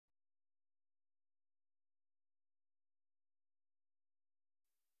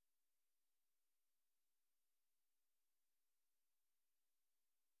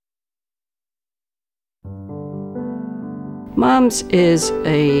MOMS is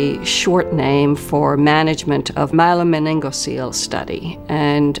a short name for Management of Myelomeningocele Study,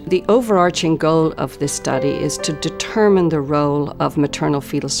 and the overarching goal of this study is to determine the role of maternal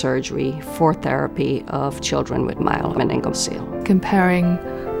fetal surgery for therapy of children with myelomeningocele. Comparing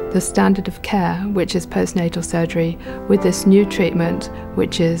the standard of care, which is postnatal surgery, with this new treatment,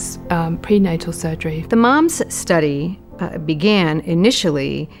 which is prenatal surgery. The MOMS study began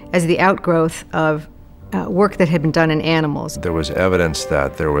initially as the outgrowth of work that had been done in animals. There was evidence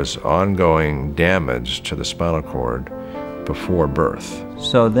that there was ongoing damage to the spinal cord before birth.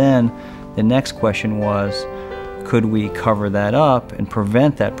 So then the next question was, could we cover that up and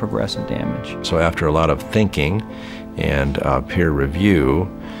prevent that progressive damage? So after a lot of thinking and peer review,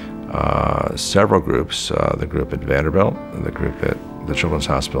 several groups, the group at Vanderbilt, the group at the Children's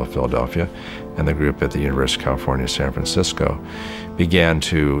Hospital of Philadelphia, and the group at the University of California, San Francisco, began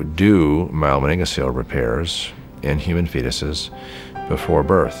to do myelomeningocele repairs in human fetuses before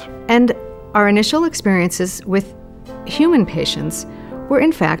birth. And our initial experiences with human patients were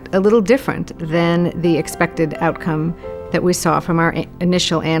in fact a little different than the expected outcome that we saw from our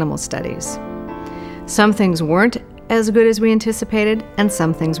initial animal studies. Some things weren't as good as we anticipated, and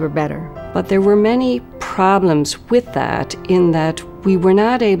some things were better. But there were many problems with that, in that we were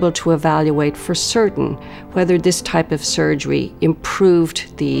not able to evaluate for certain whether this type of surgery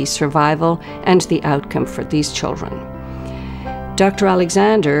improved the survival and the outcome for these children. Dr.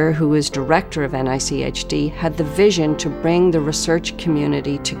 Alexander, who is director of NICHD, had the vision to bring the research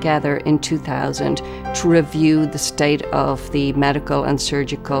community together in 2000 to review the state of the medical and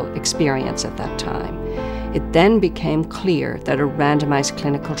surgical experience at that time. It then became clear that a randomized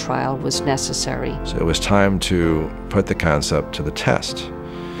clinical trial was necessary. So it was time to put the concept to the test,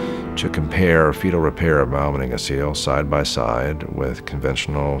 to compare fetal repair of myelomeningocele side by side with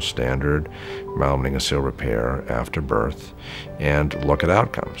conventional standard myelomeningocele repair after birth and look at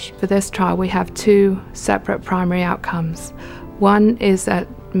outcomes. For this trial, we have two separate primary outcomes. One is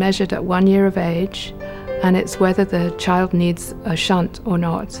measured at 1 year of age, and it's whether the child needs a shunt or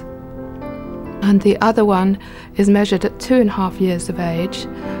not. And the other one is measured at 2.5 years of age,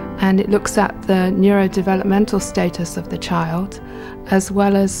 and it looks at the neurodevelopmental status of the child, as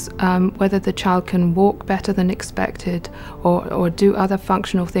well as whether the child can walk better than expected or do other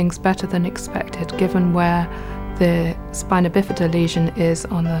functional things better than expected, given where the spina bifida lesion is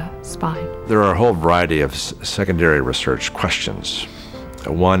on the spine. There are a whole variety of secondary research questions.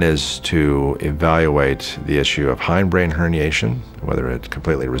 One is to evaluate the issue of hindbrain herniation, whether it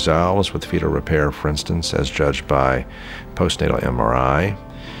completely resolves with fetal repair, for instance, as judged by postnatal MRI.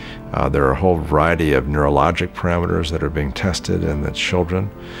 There are a whole variety of neurologic parameters that are being tested in the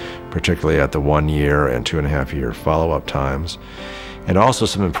children, particularly at the 1 year and 2.5 year follow-up times. And also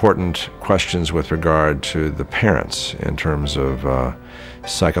some important questions with regard to the parents in terms of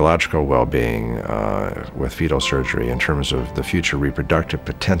psychological well-being with fetal surgery, in terms of the future reproductive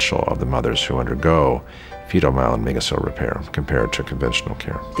potential of the mothers who undergo fetal myelomeningocele repair compared to conventional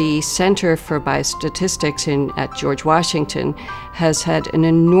care. The Center for Biostatistics at George Washington has had an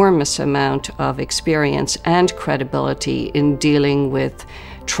enormous amount of experience and credibility in dealing with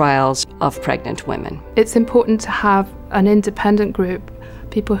trials of pregnant women. It's important to have an independent group,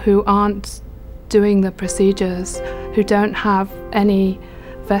 people who aren't doing the procedures, who don't have any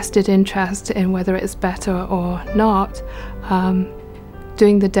vested interest in whether it's better or not,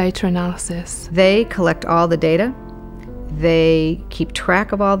 doing the data analysis. They collect all the data, they keep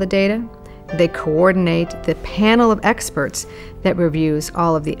track of all the data, they coordinate the panel of experts that reviews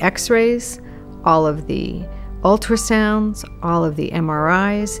all of the x-rays, all of the ultrasounds, all of the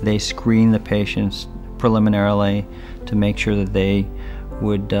MRIs. They screen the patients preliminarily to make sure that they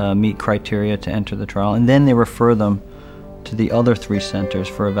would meet criteria to enter the trial, and then they refer them to the other 3 centers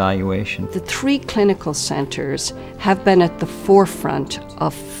for evaluation. The 3 clinical centers have been at the forefront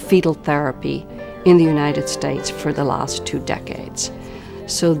of fetal therapy in the United States for the last 2 decades.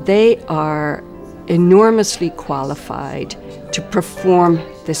 So they are enormously qualified to perform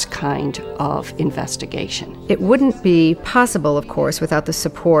this kind of investigation. It wouldn't be possible, of course, without the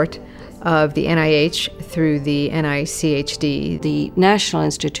support of the NIH through the NICHD. The National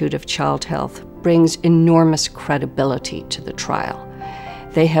Institute of Child Health brings enormous credibility to the trial.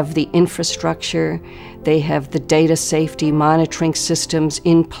 They have the infrastructure, they have the data safety monitoring systems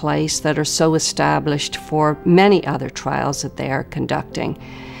in place that are so established for many other trials that they are conducting.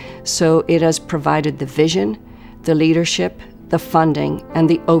 So it has provided the vision, the leadership, the funding, and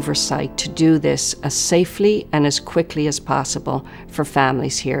the oversight to do this as safely and as quickly as possible for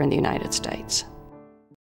families here in the United States.